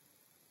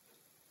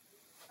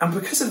 And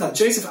because of that,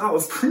 Joseph, out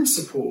of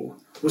principle,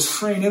 was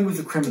thrown in with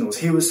the criminals.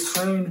 He was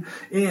thrown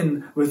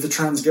in with the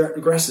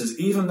transgressors,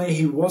 even though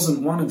he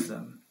wasn't one of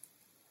them.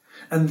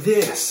 And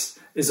this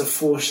is a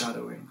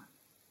foreshadowing.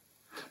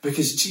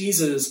 Because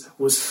Jesus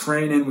was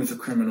thrown in with the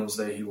criminals,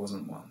 though he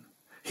wasn't one.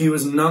 He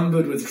was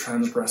numbered with the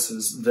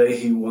transgressors, though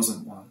he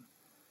wasn't one.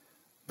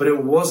 But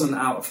it wasn't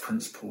out of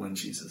principle when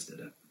Jesus did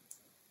it.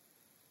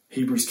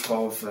 Hebrews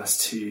 12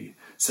 verse 2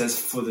 says,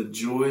 for the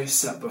joy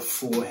set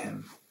before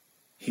him,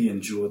 he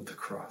endured the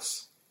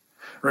cross.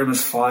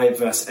 Romans 5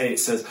 verse 8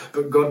 says,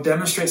 but God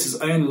demonstrates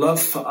his own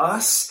love for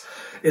us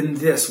in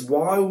this: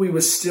 while we were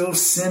still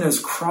sinners,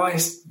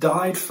 Christ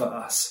died for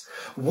us.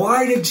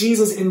 Why did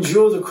Jesus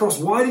endure the cross?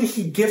 Why did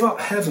he give up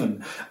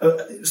heaven,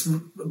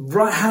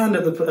 right hand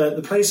at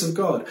the place of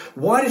God?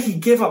 Why did he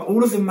give up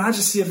all of the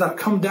majesty of that,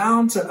 come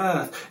down to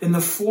earth in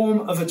the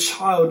form of a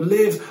child,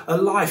 live a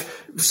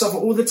life, suffer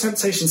all the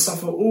temptation,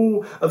 suffer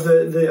all of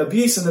the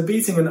abuse and the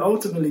beating, and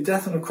ultimately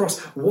death on a cross?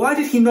 Why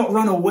did he not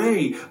run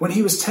away when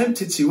he was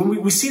tempted to?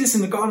 When we see this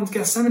in the Garden of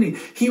Gethsemane,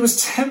 he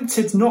was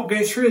tempted to not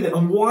go through with it.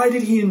 And why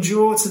did he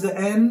endure to the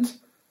end?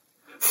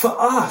 For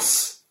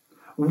us.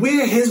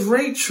 We're his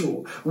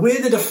Rachel.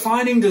 We're the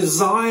defining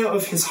desire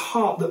of his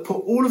heart that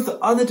put all of the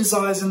other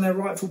desires in their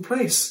rightful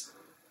place.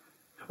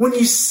 When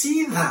you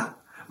see that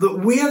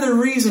we are the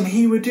reason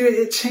he would do it,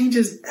 it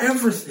changes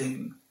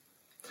everything.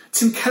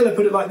 Tim Keller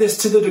put it like this: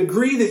 to the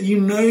degree that you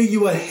know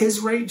you are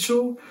his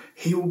Rachel,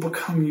 he will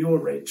become your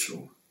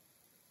Rachel.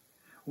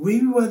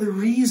 We were the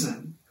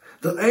reason,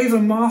 the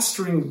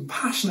overmastering,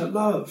 passionate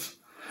love.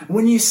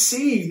 When you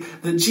see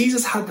that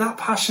Jesus had that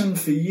passion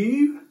for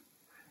you,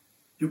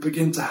 you'll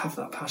begin to have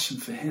that passion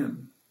for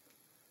him.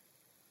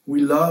 We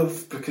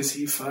love because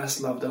he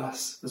first loved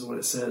us, is what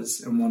it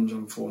says in 1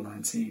 John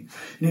 4:19.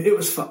 It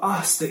was for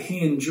us that he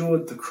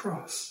endured the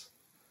cross.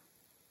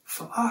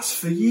 For us,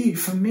 for you,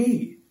 for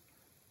me.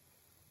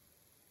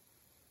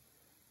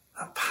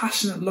 That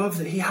passionate love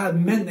that he had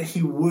meant that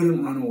he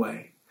wouldn't run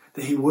away,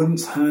 that he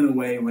wouldn't turn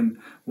away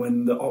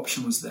when the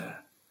option was there.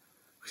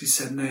 Because he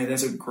said, no,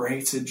 there's a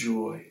greater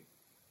joy.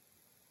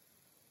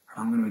 And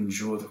I'm going to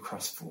endure the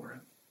cross for it.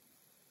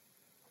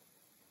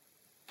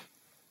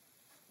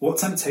 What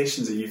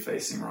temptations are you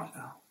facing right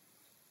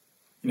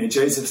now?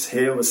 Joseph's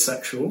here was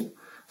sexual,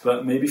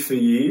 but maybe for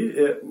you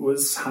it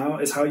was how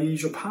you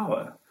use your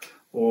power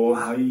or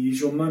how you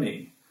use your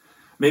money.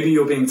 Maybe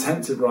you're being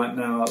tempted right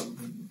now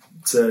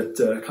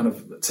to kind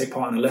of take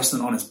part in a less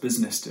than honest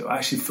business deal. I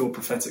actually feel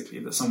prophetically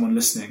that someone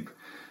listening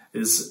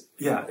is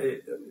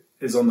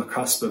on the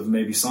cusp of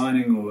maybe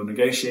signing or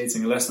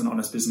negotiating a less than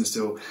honest business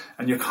deal,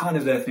 and you're kind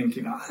of there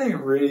thinking, I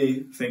don't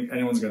really think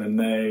anyone's going to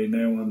know,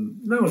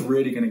 no one's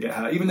really going to get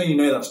hurt, even though you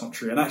know that's not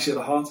true. And actually at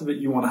the heart of it,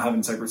 you want to have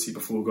integrity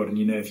before God, and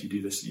you know if you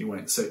do this, you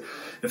won't. So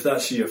if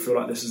that's you, I feel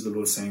like this is the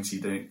Lord saying to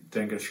you,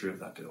 don't go through with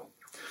that deal.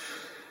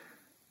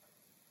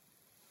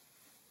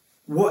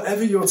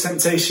 Whatever your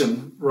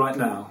temptation right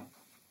now,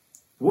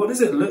 what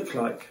does it look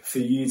like for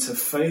you to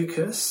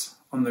focus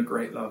on the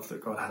great love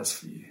that God has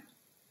for you?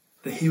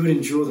 That he would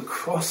endure the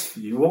cross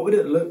for you. What would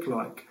it look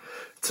like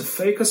to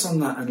focus on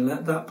that and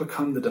let that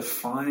become the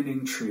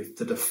defining truth,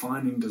 the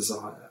defining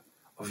desire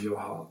of your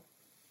heart?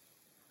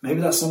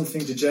 Maybe that's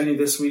something to journey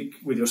this week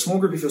with your small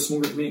group, if your small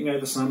group meeting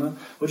over summer,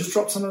 or just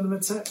drop some of them a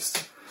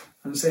text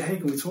and say, hey,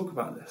 can we talk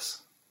about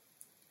this?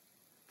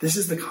 This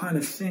is the kind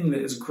of thing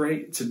that is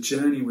great to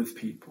journey with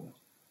people.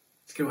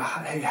 To go,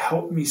 hey,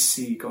 help me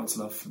see God's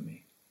love for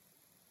me.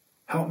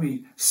 Help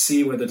me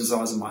see where the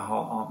desires of my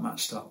heart aren't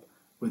matched up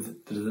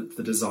with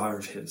the desire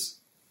of his.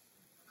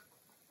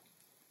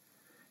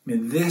 I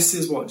mean, this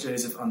is what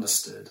Joseph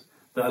understood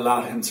that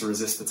allowed him to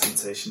resist the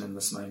temptation in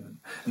this moment.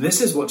 And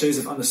this is what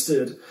Joseph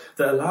understood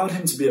that allowed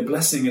him to be a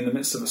blessing in the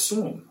midst of a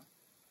storm.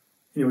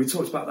 You know, we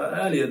talked about that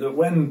earlier, that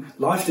when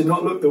life did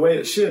not look the way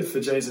it should for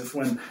Joseph,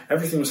 when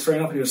everything was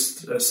thrown up and he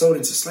was sold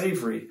into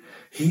slavery,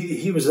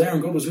 he was there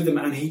and God was with him,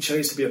 and he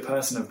chose to be a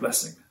person of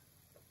blessing.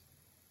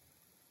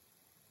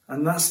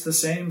 And that's the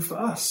same for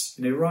us,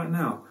 you know, right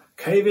now.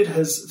 COVID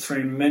has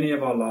thrown many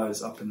of our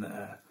lives up in the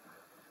air.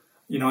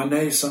 You know, I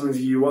know some of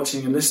you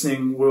watching and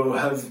listening will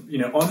have, you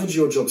know, honoured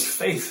your jobs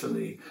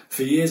faithfully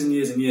for years and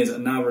years and years,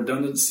 and now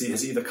redundancy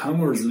has either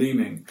come or is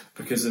looming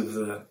because of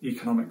the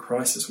economic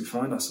crisis we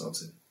find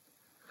ourselves in.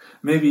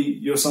 Maybe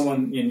you're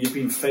someone, you know, you've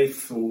been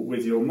faithful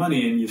with your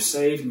money and you've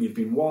saved and you've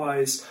been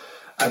wise,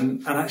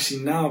 and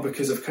actually now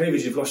because of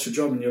COVID you've lost your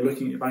job and you're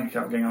looking at your bank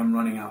account going, I'm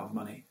running out of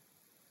money.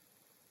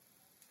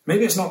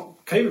 Maybe it's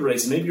not COVID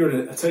related, maybe you're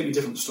in a totally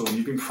different storm.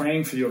 You've been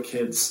praying for your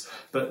kids,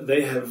 but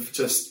they have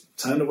just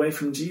turned away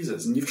from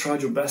Jesus, and you've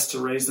tried your best to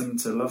raise them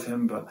to love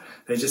him, but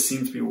they just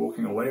seem to be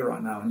walking away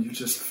right now, and you're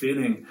just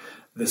feeling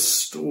this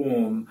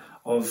storm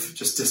of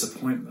just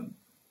disappointment.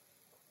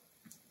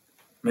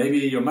 Maybe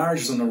your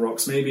marriage is on the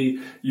rocks. Maybe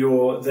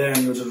you're there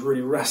and you're just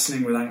really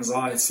wrestling with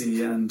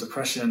anxiety and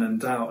depression and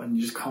doubt, and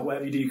you just can't,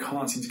 whatever you do, you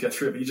can't seem to get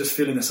through it, but you're just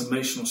feeling this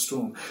emotional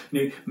storm.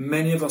 You know,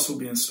 many of us will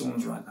be in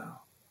storms right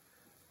now.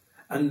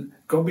 And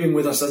God being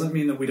with us doesn't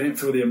mean that we don't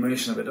feel the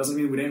emotion of it, doesn't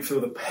mean we don't feel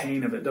the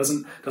pain of it,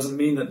 doesn't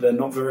mean that they're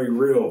not very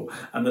real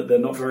and that they're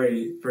not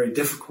very, very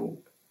difficult.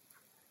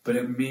 But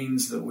it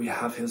means that we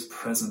have his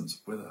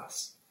presence with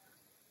us.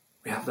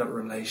 We have that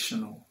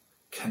relational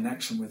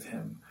connection with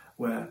him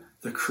where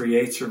the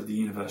creator of the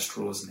universe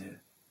draws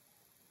near.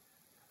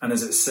 And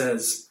as it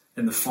says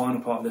in the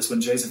final part of this,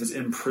 when Joseph is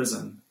in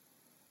prison,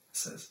 it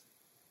says,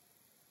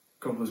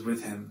 God was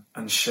with him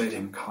and showed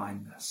him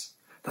kindness.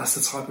 That's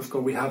the type of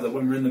God we have, that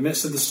when we're in the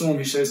midst of the storm,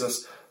 he shows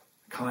us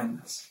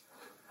kindness.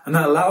 And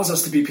that allows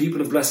us to be people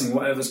of blessing,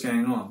 whatever's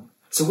going on.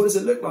 So what does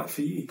it look like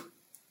for you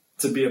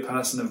to be a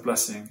person of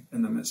blessing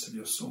in the midst of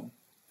your storm?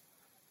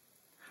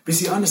 But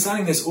see,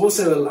 understanding this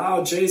also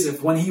allowed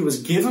Joseph, when he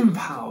was given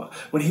power,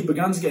 when he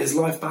began to get his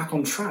life back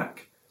on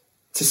track,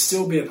 to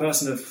still be a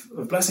person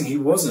of blessing. He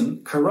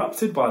wasn't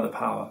corrupted by the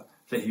power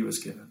that he was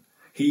given.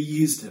 He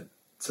used it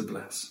to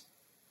bless.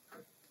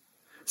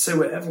 So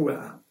wherever we're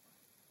at,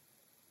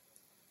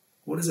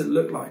 what does it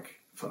look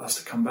like for us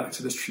to come back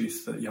to this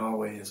truth that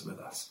Yahweh is with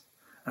us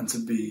and to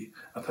be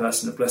a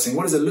person of blessing?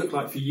 What does it look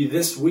like for you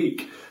this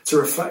week to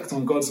reflect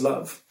on God's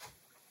love?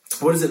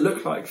 What does it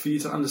look like for you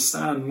to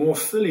understand more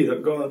fully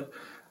that God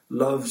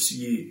loves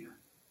you?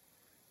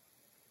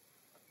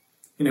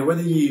 You know,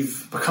 whether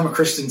you've become a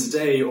Christian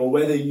today or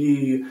whether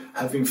you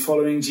have been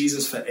following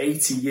Jesus for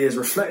 80 years,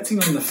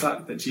 reflecting on the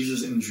fact that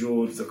Jesus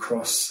endured the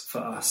cross for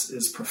us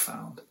is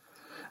profound.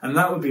 And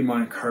that would be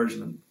my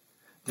encouragement.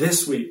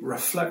 This week,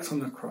 reflect on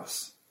the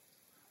cross.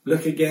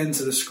 Look again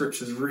to the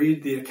scriptures.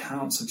 Read the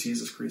accounts of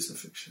Jesus'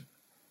 crucifixion.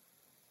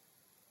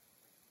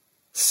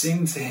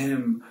 Sing to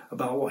him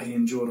about what he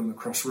endured on the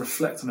cross.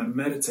 Reflect on it.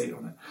 Meditate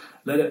on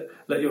it.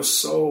 Let your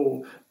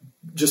soul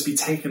just be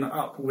taken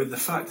up with the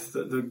fact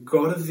that the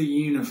God of the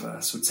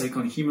universe would take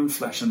on human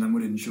flesh and then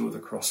would endure the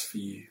cross for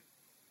you.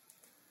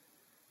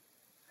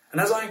 And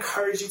as I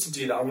encourage you to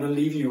do that, I want to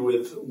leave you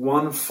with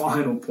one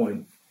final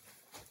point.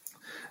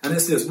 And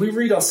it's this: we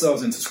read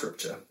ourselves into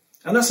Scripture,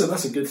 and that's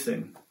a good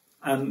thing.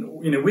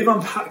 And you know, we've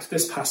unpacked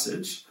this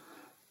passage,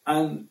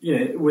 and you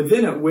know,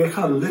 within it, we're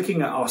kind of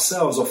looking at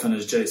ourselves often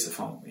as Joseph,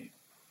 aren't we?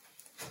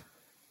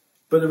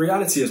 But the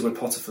reality is, we're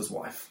Potiphar's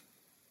wife.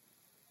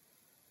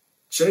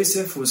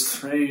 Joseph was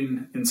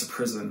thrown into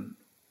prison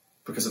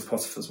because of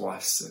Potiphar's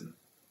wife's sin.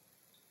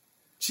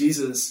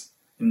 Jesus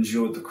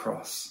endured the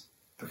cross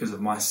because of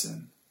my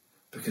sin,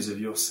 because of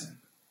your sin.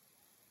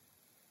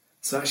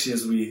 So actually,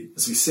 as we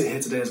sit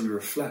here today, as we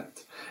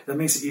reflect, that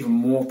makes it even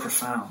more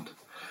profound,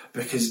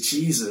 because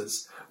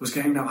Jesus was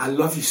going, no, I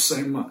love you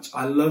so much.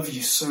 I love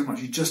you so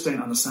much. You just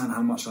don't understand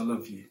how much I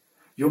love you.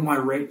 You're my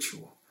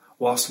Rachel.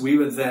 Whilst we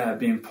were there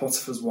being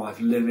Potiphar's wife,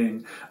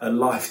 living a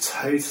life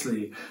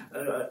totally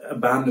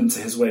abandoned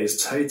to his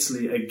ways,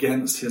 totally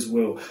against his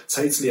will,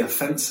 totally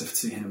offensive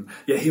to him,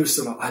 yet he was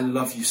still like, I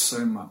love you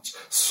so much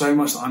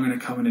that I'm going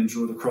to come and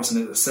endure the cross.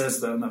 And it says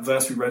that in that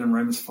verse we read in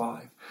Romans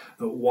 5,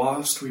 that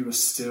whilst we were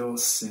still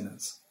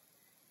sinners,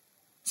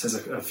 it says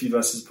a few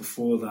verses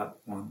before that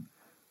one,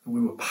 that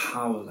we were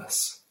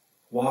powerless.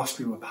 Whilst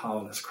we were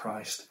powerless,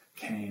 Christ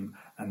came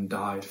and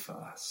died for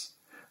us.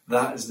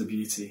 That is the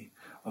beauty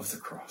of the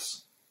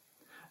cross.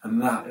 And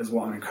that is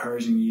what I'm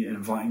encouraging you and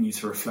inviting you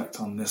to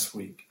reflect on this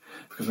week.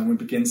 Because when we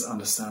begin to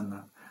understand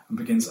that, and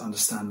begin to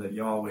understand that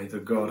Yahweh, the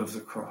God of the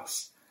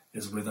cross,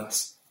 is with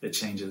us, it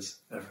changes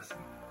everything.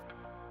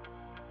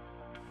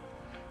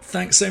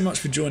 Thanks so much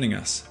for joining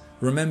us.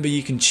 Remember,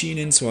 you can tune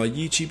into our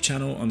YouTube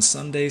channel on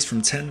Sundays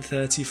from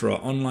 10:30 for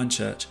our online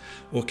church,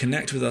 or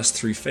connect with us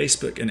through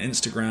Facebook and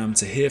Instagram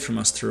to hear from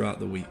us throughout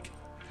the week.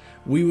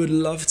 We would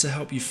love to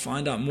help you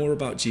find out more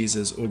about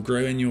Jesus or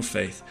grow in your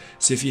faith.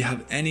 So if you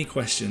have any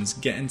questions,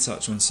 get in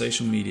touch on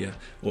social media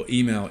or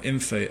email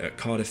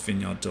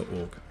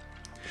info@cardiffvineyard.org.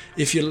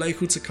 If you're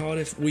local to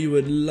Cardiff, we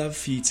would love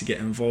for you to get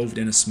involved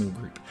in a small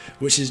group,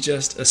 which is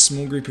just a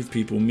small group of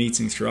people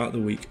meeting throughout the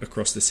week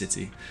across the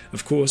city.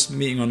 Of course,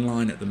 meeting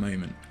online at the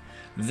moment.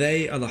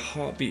 They are the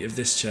heartbeat of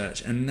this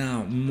church, and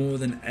now more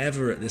than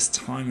ever at this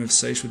time of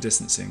social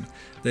distancing,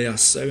 they are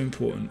so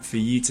important for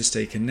you to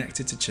stay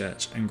connected to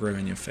church and grow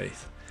in your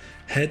faith.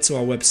 Head to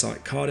our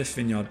website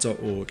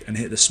cardiffvineyard.org and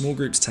hit the small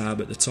groups tab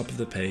at the top of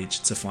the page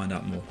to find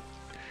out more.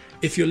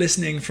 If you're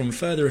listening from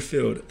further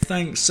afield,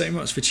 thanks so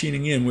much for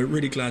tuning in. We're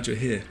really glad you're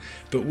here.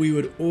 But we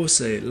would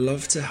also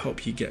love to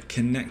help you get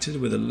connected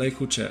with a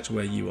local church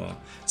where you are.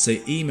 So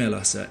email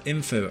us at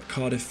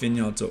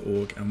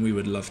info@cardiffvineyard.org and we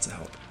would love to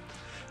help.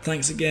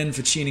 Thanks again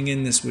for tuning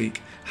in this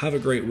week. Have a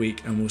great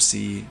week and we'll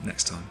see you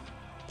next time.